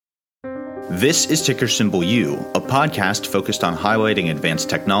This is Ticker Symbol U, a podcast focused on highlighting advanced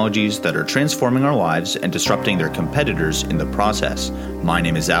technologies that are transforming our lives and disrupting their competitors in the process. My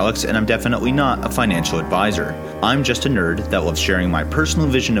name is Alex, and I'm definitely not a financial advisor. I'm just a nerd that loves sharing my personal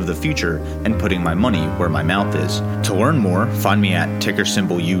vision of the future and putting my money where my mouth is. To learn more, find me at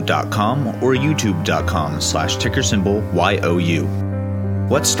tickersymbolu.com or youtube.com/tickersymbol-YOU.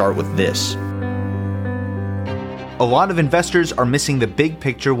 Let's start with this. A lot of investors are missing the big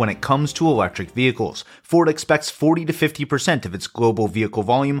picture when it comes to electric vehicles. Ford expects 40 to 50% of its global vehicle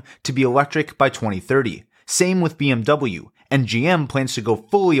volume to be electric by 2030. Same with BMW, and GM plans to go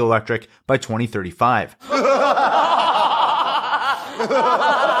fully electric by 2035.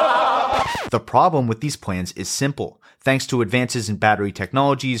 The problem with these plans is simple. Thanks to advances in battery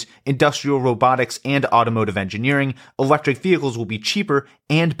technologies, industrial robotics, and automotive engineering, electric vehicles will be cheaper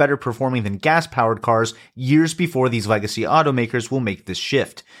and better performing than gas-powered cars years before these legacy automakers will make this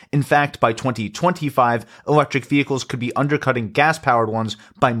shift. In fact, by 2025, electric vehicles could be undercutting gas-powered ones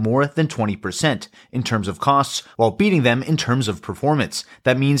by more than 20% in terms of costs, while beating them in terms of performance.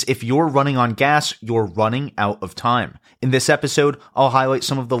 That means if you're running on gas, you're running out of time. In this episode, I'll highlight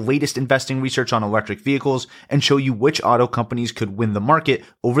some of the latest investing research on electric vehicles and show you which auto companies could win the market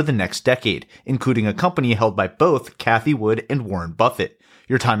over the next decade, including a company held by both Cathie Wood and Warren Buffett.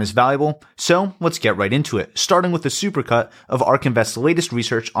 Your time is valuable, so let's get right into it, starting with a supercut of ARK Invest's latest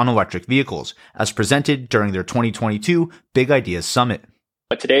research on electric vehicles, as presented during their 2022 Big Ideas Summit.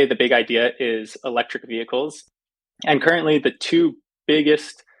 But today, the big idea is electric vehicles. And currently, the two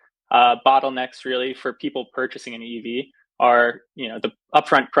biggest bottlenecks really for people purchasing an EV are, the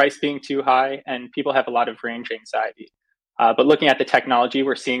upfront price being too high, and people have a lot of range anxiety. But looking at the technology,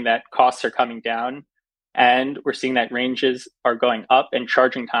 we're seeing that costs are coming down, and we're seeing that ranges are going up and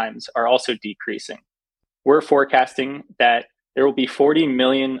charging times are also decreasing. We're forecasting that there will be 40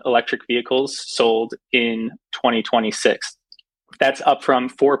 million electric vehicles sold in 2026. That's up from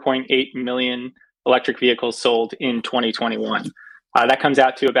 4.8 million electric vehicles sold in 2021. That comes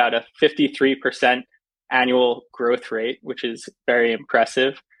out to about a 53% annual growth rate, which is very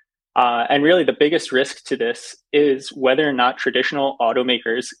impressive. And really, the biggest risk to this is whether or not traditional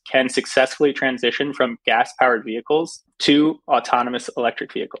automakers can successfully transition from gas-powered vehicles to autonomous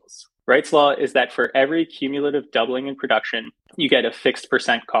electric vehicles. Wright's law is that for every cumulative doubling in production, you get a fixed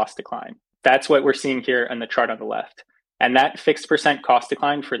percent cost decline. That's what we're seeing here on the chart on the left. And that fixed percent cost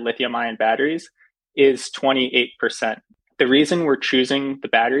decline for lithium-ion batteries is 28%. The reason we're choosing the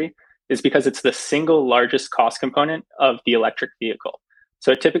battery is because it's the single largest cost component of the electric vehicle.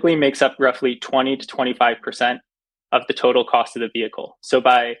 So it typically makes up roughly 20 to 25% of the total cost of the vehicle. So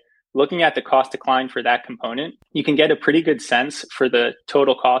by looking at the cost decline for that component, you can get a pretty good sense for the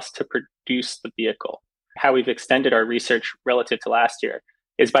total cost to produce the vehicle. How we've extended our research relative to last year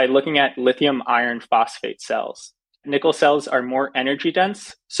is by looking at lithium iron phosphate cells. Nickel cells are more energy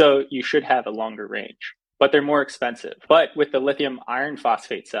dense, so you should have a longer range, but they're more expensive. But with the lithium iron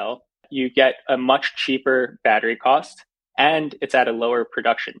phosphate cell, you get a much cheaper battery cost, and it's at a lower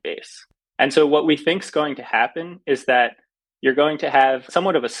production base. And so what we think is going to happen is that you're going to have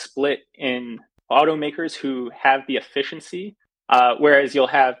somewhat of a split in automakers who have the efficiency, whereas you'll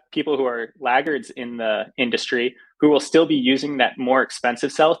have people who are laggards in the industry who will still be using that more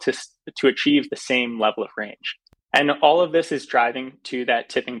expensive cell to achieve the same level of range. And all of this is driving to that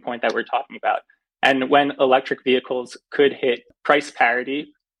tipping point that we're talking about. And when electric vehicles could hit price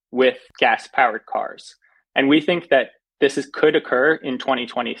parity with gas-powered cars. And we think that this could occur in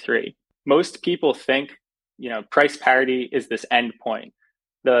 2023. Most people think, price parity is this end point.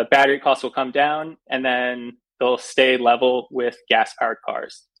 The battery costs will come down and then they'll stay level with gas-powered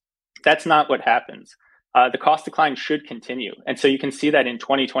cars. That's not what happens. The cost decline should continue. And so you can see that in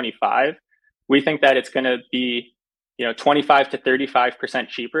 2025, we think that it's going to be 25 to 35%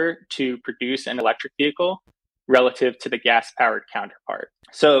 cheaper to produce an electric vehicle relative to the gas-powered counterpart.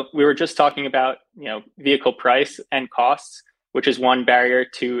 So we were just talking about, vehicle price and costs, which is one barrier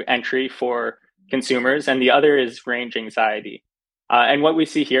to entry for consumers, and the other is range anxiety. And what we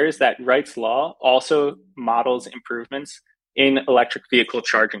see here is that Wright's law also models improvements in electric vehicle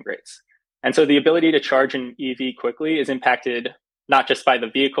charging rates. And so the ability to charge an EV quickly is impacted not just by the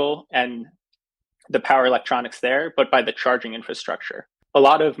vehicle and the power electronics there, but by the charging infrastructure. A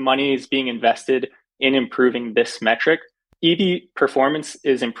lot of money is being invested in improving this metric. EV performance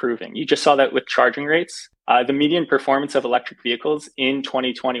is improving. You just saw that with charging rates. The median performance of electric vehicles in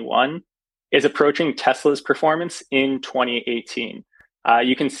 2021 is approaching Tesla's performance in 2018.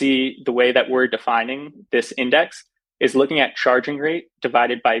 You can see the way that we're defining this index is looking at charging rate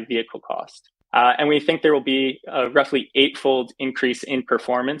divided by vehicle cost. And we think there will be a roughly 8-fold increase in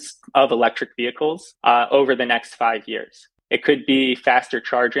performance of electric vehicles over the next 5 years. It could be faster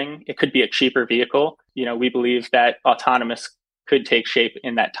charging. It could be a cheaper vehicle. We believe that autonomous could take shape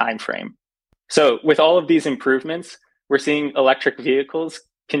in that time frame. So with all of these improvements, we're seeing electric vehicles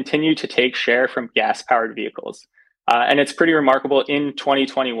continue to take share from gas-powered vehicles. And it's pretty remarkable. In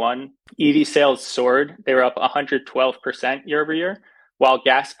 2021, EV sales soared. They were up 112% year over year, while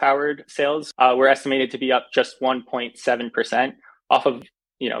gas-powered sales were estimated to be up just 1.7% off of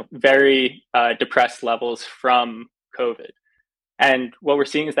very depressed levels from COVID. And what we're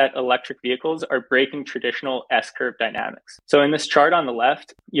seeing is that electric vehicles are breaking traditional S-curve dynamics. So in this chart on the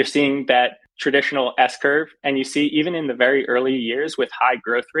left, you're seeing that traditional S-curve, and you see even in the very early years with high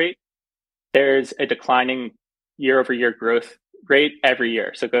growth rate, there's a declining year-over-year growth rate every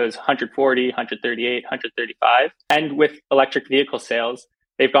year. So it goes 140, 138, 135. And with electric vehicle sales,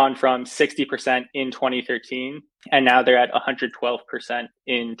 they've gone from 60% in 2013, and now they're at 112%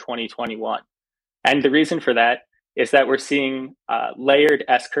 in 2021. And the reason for that is that we're seeing layered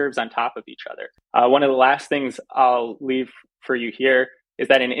S-curves on top of each other. One of the last things I'll leave for you here is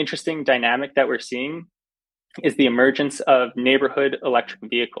that an interesting dynamic that we're seeing is the emergence of neighborhood electric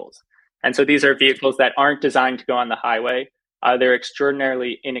vehicles. And so these are vehicles that aren't designed to go on the highway. They're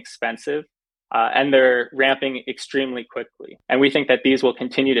extraordinarily inexpensive, and they're ramping extremely quickly. And we think that these will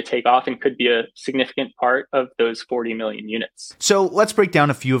continue to take off and could be a significant part of those 40 million units. So let's break down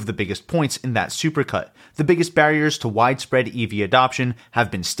a few of the biggest points in that supercut. The biggest barriers to widespread EV adoption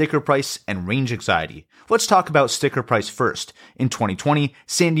have been sticker price and range anxiety. Let's talk about sticker price first. In 2020,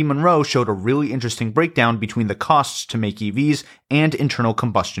 Sandy Munro showed a really interesting breakdown between the costs to make EVs and internal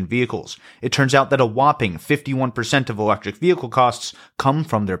combustion vehicles. It turns out that a whopping 51% of electric vehicle costs come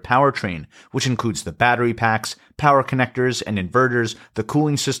from their powertrain, which includes the battery packs, power connectors and inverters, the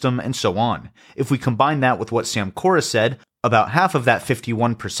cooling system, and so on. If we combine that with what Sam Corra said, about half of that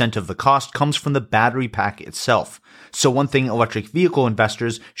 51% of the cost comes from the battery pack itself. So one thing electric vehicle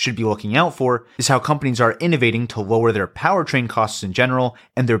investors should be looking out for is how companies are innovating to lower their powertrain costs in general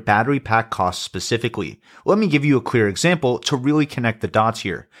and their battery pack costs specifically. Let me give you a clear example to really connect the dots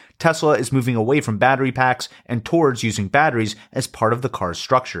here. Tesla is moving away from battery packs and towards using batteries as part of the car's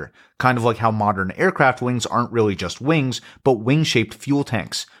structure, kind of like how modern aircraft wings aren't really just wings, but wing-shaped fuel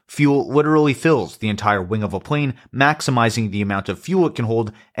tanks. Fuel literally fills the entire wing of a plane, maximizing the amount of fuel it can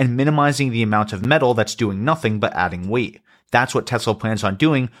hold and minimizing the amount of metal that's doing nothing but adding weight. That's what Tesla plans on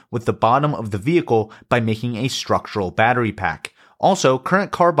doing with the bottom of the vehicle by making a structural battery pack. Also,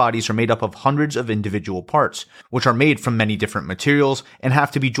 current car bodies are made up of hundreds of individual parts, which are made from many different materials and have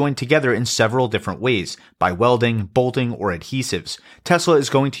to be joined together in several different ways, by welding, bolting, or adhesives. Tesla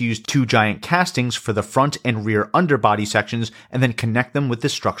is going to use 2 giant castings for the front and rear underbody sections and then connect them with the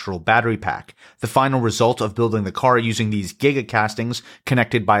structural battery pack. The final result of building the car using these giga castings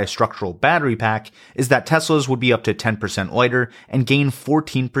connected by a structural battery pack is that Teslas would be up to 10% lighter and gain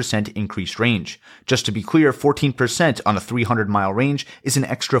 14% increased range. Just to be clear, 14% on a 300-mile range is an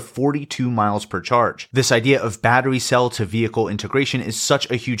extra 42 miles per charge. This idea of battery cell to vehicle integration is such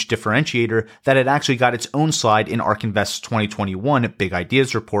a huge differentiator that it actually got its own slide in ARK Invest's 2021 Big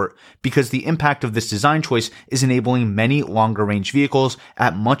Ideas report, because the impact of this design choice is enabling many longer range vehicles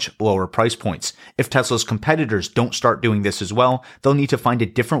at much lower price points. If Tesla's competitors don't start doing this as well, they'll need to find a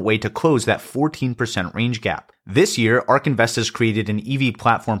different way to close that 14% range gap. This year, ARK Invest has created an EV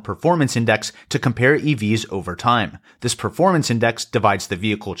platform performance index to compare EVs over time. This performance index divides the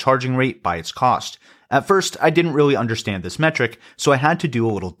vehicle charging rate by its cost. At first, I didn't really understand this metric, so I had to do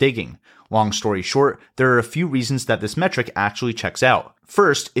a little digging. Long story short, there are a few reasons that this metric actually checks out.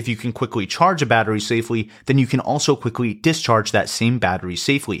 First, if you can quickly charge a battery safely, then you can also quickly discharge that same battery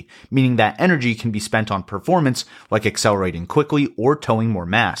safely, meaning that energy can be spent on performance like accelerating quickly or towing more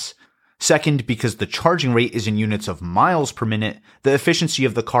mass. Second, because the charging rate is in units of miles per minute, the efficiency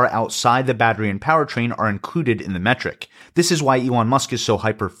of the car outside the battery and powertrain are included in the metric. This is why Elon Musk is so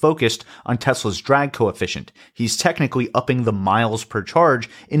hyper-focused on Tesla's drag coefficient. He's technically upping the miles per charge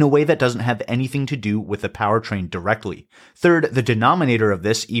in a way that doesn't have anything to do with the powertrain directly. Third, the denominator of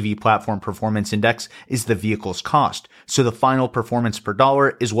this EV platform performance index is the vehicle's cost, so the final performance per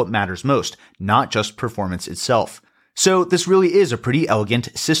dollar is what matters most, not just performance itself. So this really is a pretty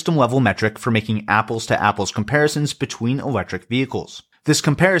elegant system-level metric for making apples-to-apples comparisons between electric vehicles. This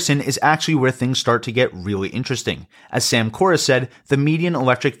comparison is actually where things start to get really interesting. As Sam Corra said, the median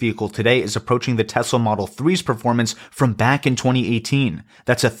electric vehicle today is approaching the Tesla Model 3's performance from back in 2018.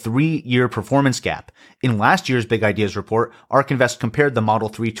 That's a 3-year performance gap. In last year's Big Ideas report, ARK Invest compared the Model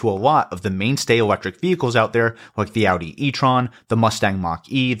 3 to a lot of the mainstay electric vehicles out there, like the Audi e-tron, the Mustang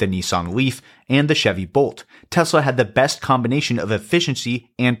Mach-E, the Nissan Leaf, and the Chevy Bolt. Tesla had the best combination of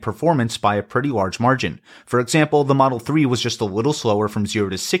efficiency and performance by a pretty large margin. For example, the Model 3 was just a little slower from 0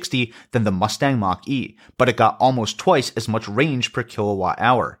 to 60 than the Mustang Mach-E, but it got almost twice as much range per kilowatt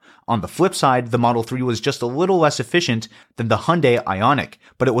hour. On the flip side, the Model 3 was just a little less efficient than the Hyundai Ioniq,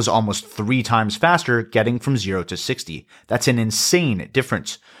 but it was almost 3 times faster getting from 0 to 60. That's an insane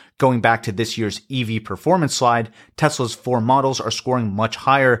difference. Going back to this year's EV performance slide, Tesla's 4 models are scoring much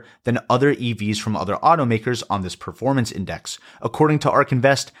higher than other EVs from other automakers on this performance index. According to ARK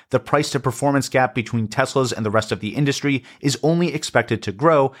Invest, the price to performance gap between Teslas and the rest of the industry is only expected to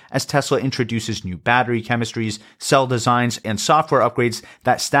grow as Tesla introduces new battery chemistries, cell designs, and software upgrades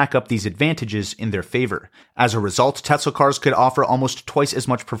that stack up these advantages in their favor. As a result, Tesla cars could offer almost twice as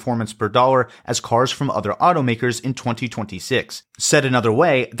much performance per dollar as cars from other automakers in 2026. Said another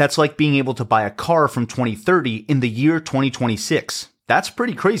way, that's like being able to buy a car from 2030 in the year 2026. That's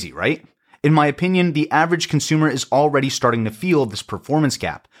pretty crazy, right? In my opinion, the average consumer is already starting to feel this performance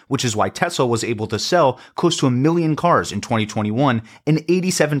gap, which is why Tesla was able to sell close to 1 million cars in 2021, an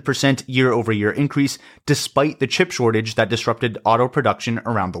 87% year-over-year increase despite the chip shortage that disrupted auto production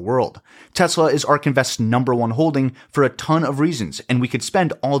around the world. Tesla is ARK Invest's #1 holding for a ton of reasons, and we could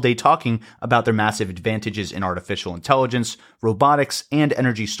spend all day talking about their massive advantages in artificial intelligence, robotics, and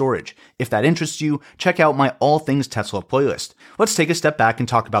energy storage. If that interests you, check out my All Things Tesla playlist. Let's take a step back and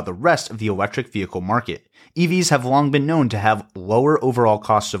talk about the rest of the electric vehicle market. EVs have long been known to have lower overall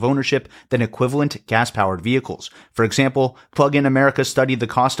costs of ownership than equivalent gas-powered vehicles. For example, Plug-in America studied the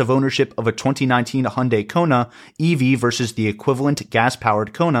cost of ownership of a 2019 Hyundai Kona EV versus the equivalent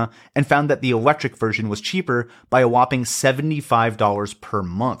gas-powered Kona and found that the electric version was cheaper by a whopping $75 per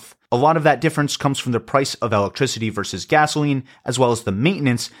month. A lot of that difference comes from the price of electricity versus gasoline, as well as the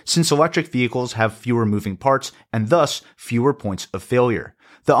maintenance, since electric vehicles have fewer moving parts and thus fewer points of failure.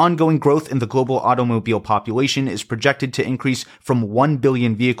 The ongoing growth in the global automobile population is projected to increase from 1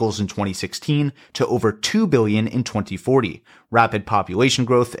 billion vehicles in 2016 to over 2 billion in 2040. Rapid population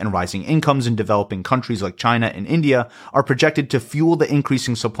growth and rising incomes in developing countries like China and India are projected to fuel the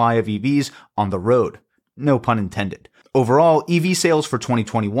increasing supply of EVs on the road. No pun intended. Overall, EV sales for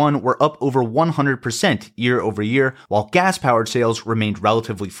 2021 were up over 100% year over year, while gas-powered sales remained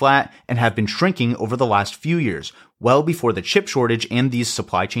relatively flat and have been shrinking over the last few years, well before the chip shortage and these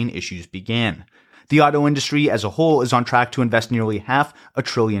supply chain issues began. The auto industry as a whole is on track to invest nearly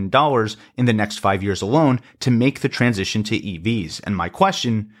 $500 billion in the next 5 years alone to make the transition to EVs. And my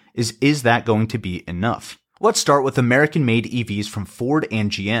question is that going to be enough? Let's start with American-made EVs from Ford and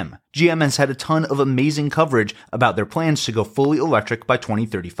GM. GM has had a ton of amazing coverage about their plans to go fully electric by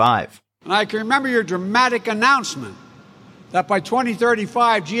 2035. And I can remember your dramatic announcement that by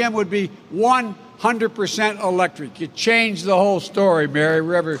 2035, GM would be 100% electric. You changed the whole story, Mary,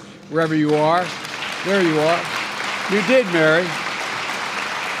 wherever you are. There you are. You did, Mary.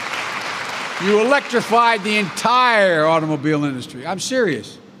 You electrified the entire automobile industry. I'm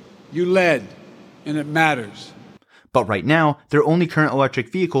serious. You led. And it matters. But right now, their only current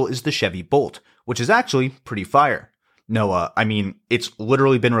electric vehicle is the Chevy Bolt, which is actually pretty fire. No, it's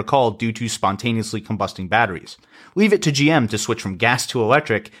literally been recalled due to spontaneously combusting batteries. Leave it to GM to switch from gas to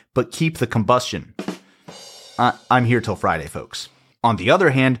electric, but keep the combustion. I'm here till Friday, folks. On the other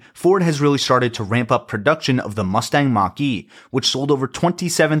hand, Ford has really started to ramp up production of the Mustang Mach-E, which sold over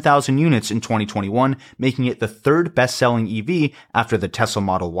 27,000 units in 2021, making it the third best-selling EV after the Tesla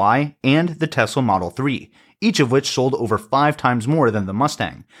Model Y and the Tesla Model 3, each of which sold over 5 times more than the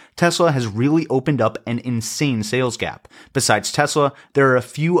Mustang. Tesla has really opened up an insane sales gap. Besides Tesla, there are a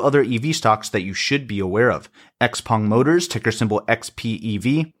few other EV stocks that you should be aware of. XPeng Motors, ticker symbol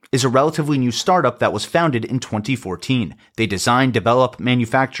XPEV, is a relatively new startup that was founded in 2014. They design, develop,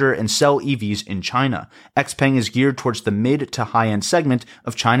 manufacture, and sell EVs in China. XPeng is geared towards the mid to high-end segment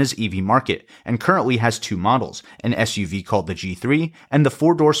of China's EV market and currently has 2 models, an SUV called the G3 and the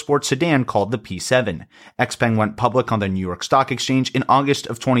 4-door sports sedan called the P7. XPeng went public on the New York Stock Exchange in August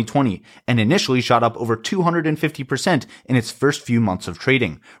of 2020 and initially shot up over 250% in its first few months of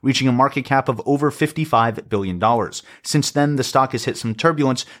trading, reaching a market cap of over $55 billion. Since then, the stock has hit some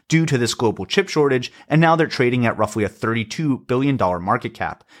turbulence due to this global chip shortage, and now they're trading at roughly a $32 billion market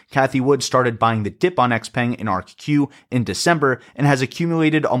cap. Cathie Wood started buying the dip on XPeng in ARKQ in December and has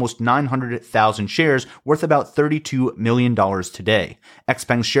accumulated almost 900,000 shares worth about $32 million today.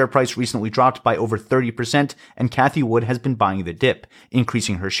 XPeng's share price recently dropped by over 30%, and Cathie Wood has been buying the dip,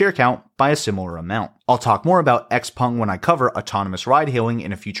 increasing her share count by a similar amount. I'll talk more about XPeng when I cover autonomous ride-hailing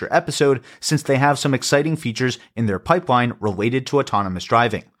in a future episode, since they have some exciting features in their pipeline related to autonomous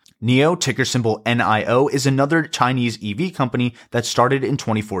driving. NIO, ticker symbol NIO, is another Chinese EV company that started in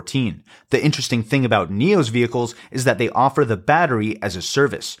 2014. The interesting thing about NIO's vehicles is that they offer the battery as a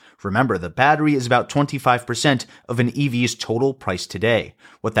service. Remember, the battery is about 25% of an EV's total price today.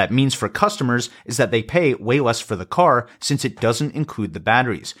 What that means for customers is that they pay way less for the car since it doesn't include the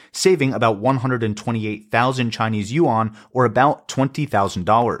batteries, saving about 128,000 Chinese yuan or about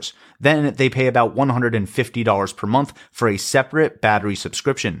 $20,000. Then they pay about $150 per month for a separate battery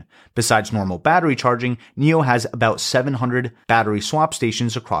subscription. Besides normal battery charging, NIO has about 700 battery swap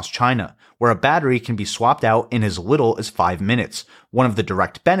stations across China, where a battery can be swapped out in as little as 5 minutes. One of the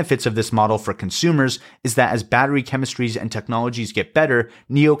direct benefits of this model for consumers is that as battery chemistries and technologies get better,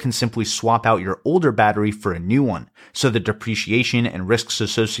 NIO can simply swap out your older battery for a new one. So the depreciation and risks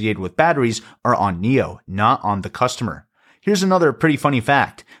associated with batteries are on NIO, not on the customer. Here's another pretty funny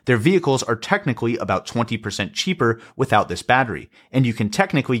fact. Their vehicles are technically about 20% cheaper without this battery, and you can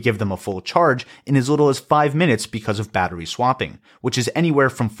technically give them a full charge in as little as 5 minutes because of battery swapping, which is anywhere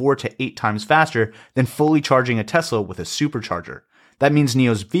from 4 to 8 times faster than fully charging a Tesla with a supercharger. That means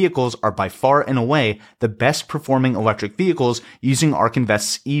NIO's vehicles are by far and away the best performing electric vehicles using ARK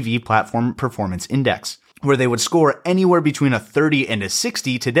Invest's EV Platform Performance Index, where they would score anywhere between a 30 and a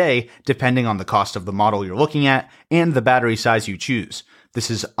 60 today, depending on the cost of the model you're looking at and the battery size you choose. This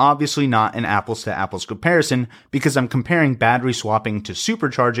is obviously not an apples to apples comparison because I'm comparing battery swapping to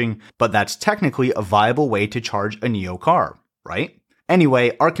supercharging, but that's technically a viable way to charge a NIO car, right?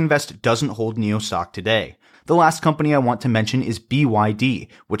 Anyway, ARK Invest doesn't hold NIO stock today. The last company I want to mention is BYD,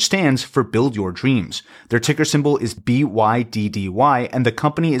 which stands for Build Your Dreams. Their ticker symbol is BYDDY, and the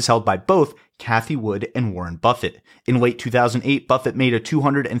company is held by both Cathie Wood and Warren Buffett. In late 2008, Buffett made a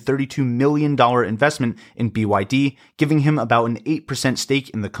 $232 million investment in BYD, giving him about an 8%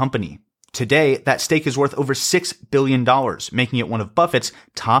 stake in the company. Today, that stake is worth over $6 billion, making it one of Buffett's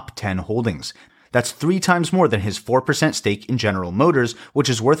top 10 holdings. That's 3 times more than his 4% stake in General Motors, which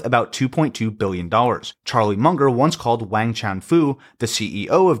is worth about $2.2 billion. Charlie Munger once called Wang Chanfu, the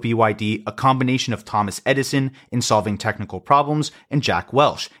CEO of BYD, a combination of Thomas Edison in solving technical problems and Jack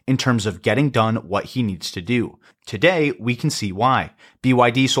Welch in terms of getting done what he needs to do. Today, we can see why.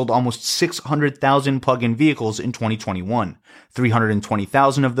 BYD sold almost 600,000 plug-in vehicles in 2021.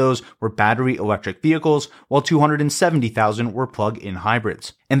 320,000 of those were battery electric vehicles, while 270,000 were plug-in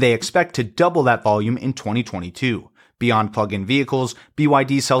hybrids. And they expect to double that volume in 2022. Beyond plug-in vehicles,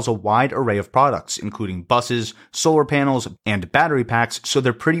 BYD sells a wide array of products, including buses, solar panels, and battery packs, so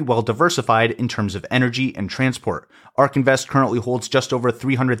they're pretty well diversified in terms of energy and transport. ARK Invest currently holds just over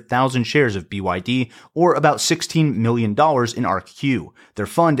 300,000 shares of BYD, or about $16 million in ARKQ, their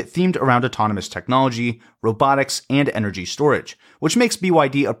fund themed around autonomous technology, robotics, and energy storage, which makes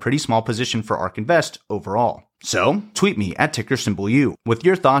BYD a pretty small position for ARK Invest overall. So, tweet me at ticker symbol U with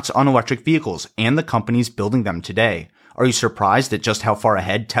your thoughts on electric vehicles and the companies building them today. Are you surprised at just how far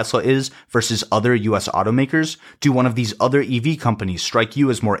ahead Tesla is versus other US automakers? Do one of these other EV companies strike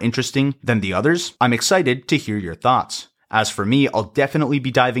you as more interesting than the others? I'm excited to hear your thoughts. As for me, I'll definitely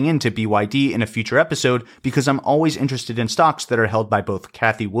be diving into BYD in a future episode because I'm always interested in stocks that are held by both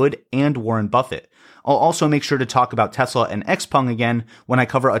Cathie Wood and Warren Buffett. I'll also make sure to talk about Tesla and XPeng again when I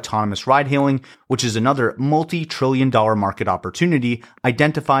cover autonomous ride-hailing, which is another multi-trillion-dollar market opportunity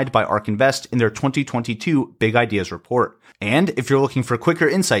identified by ARK Invest in their 2022 Big Ideas report. And if you're looking for quicker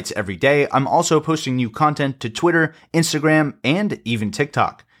insights every day, I'm also posting new content to Twitter, Instagram, and even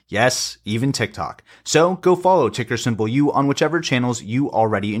TikTok. Yes, even TikTok. So go follow ticker symbol U on whichever channels you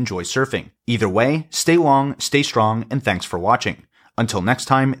already enjoy surfing. Either way, stay long, stay strong, and thanks for watching. Until next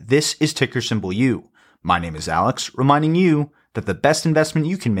time, this is ticker symbol U. My name is Alex, reminding you that the best investment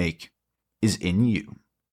you can make is in you.